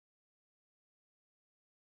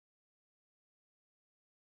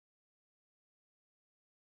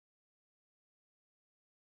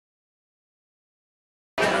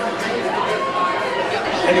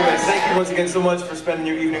Anyways, thank you once again so much for spending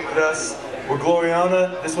your evening with us. We're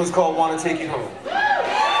Gloriana. This one's called Wanna Take You Home.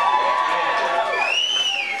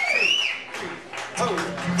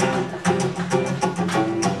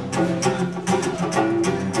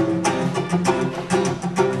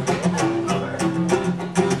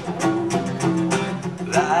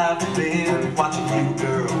 I've been watching you,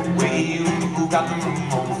 girl, the way you move, got the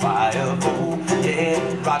room on fire. Oh, yeah,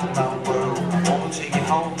 rocking my world, wanna take it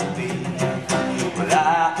home with me. But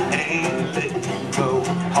I ain't letting you go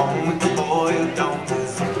home with the boy who don't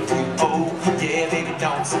deserve you. Oh, yeah, baby,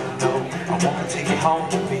 don't say no, I wanna take it home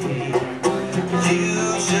with me.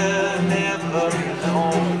 You should never be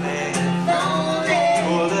lonely,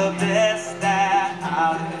 you're the best that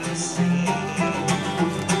I've ever seen.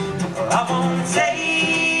 I wanna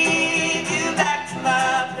take you back to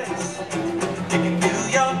my place. You can do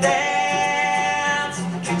your dance on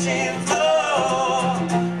the kitchen floor.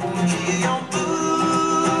 Wanna hear your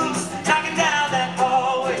boots knocking down that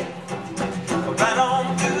hallway, right on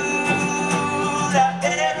through that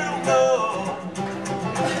bedroom door.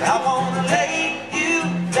 I wanna lay you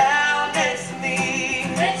down next to me.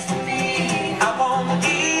 I wanna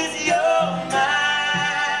ease your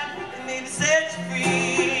mind and maybe set you free.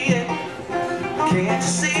 Can't you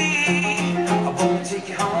see, I wanna take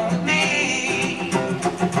you home with me.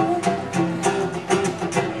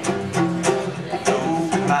 Don't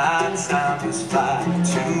mind time is fly,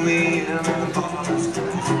 2 a.m. and the bar is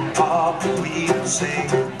closed. Oh, we don't say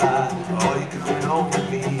goodbye, oh, you're coming home with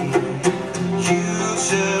me. You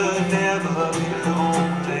should never be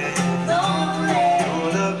lonely,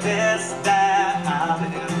 you're the best that I've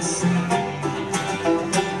ever seen.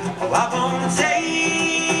 Oh, I wanna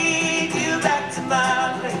take you back to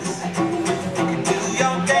my place. You can do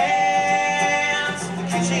your dance on the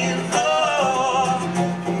kitchen floor.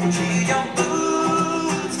 You can hear your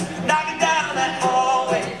boots knocking down that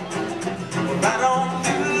hallway, right on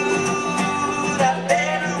through that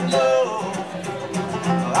bedroom door.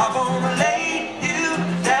 I wanna lay you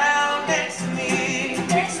down next to me.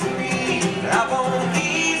 I wanna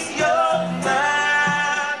ease your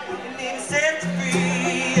mind and maybe set you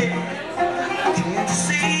free. Can't you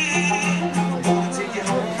see, I wanna take you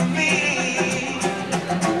home with me.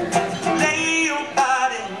 Lay your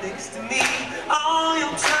body next to me, all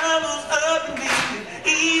your troubles up and leave.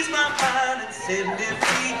 Ease my mind and set me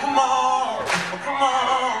free. Come on, oh come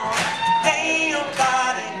on. Lay your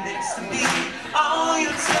body next to me, all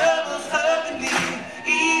your troubles up and leave.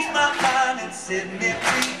 Ease my mind and set me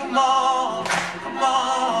free. Come on, come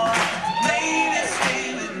on. Maybe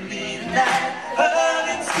stay with me tonight. Hug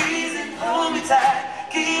and squeeze and hold me tight.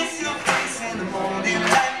 Kiss your face in the morning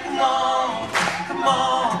light. Come on, come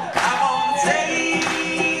on. I wanna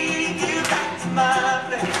take you back to my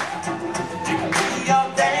place. You can do your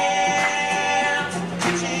dance on the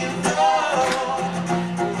kitchen floor.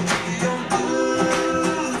 You your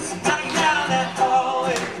boots knocking down that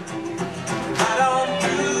hallway, right on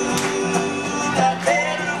through that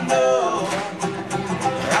bedroom door.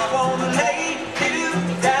 I wanna lay you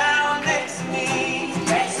down next to me.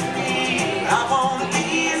 I wanna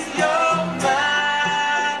ease your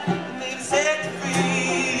mind and maybe set you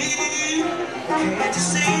free. Can't you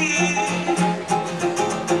see,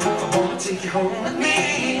 I wanna take you home with me.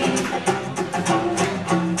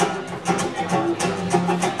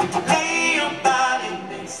 Lay your body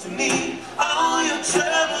next to me, all your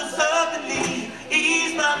troubles up and leave.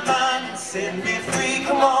 Ease my mind and set me free.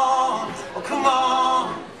 Come on, oh come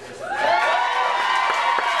on.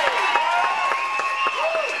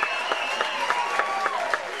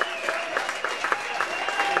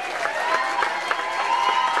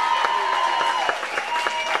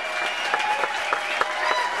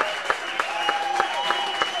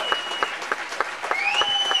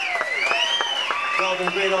 Y'all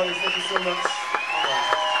been great audience, thank you so much.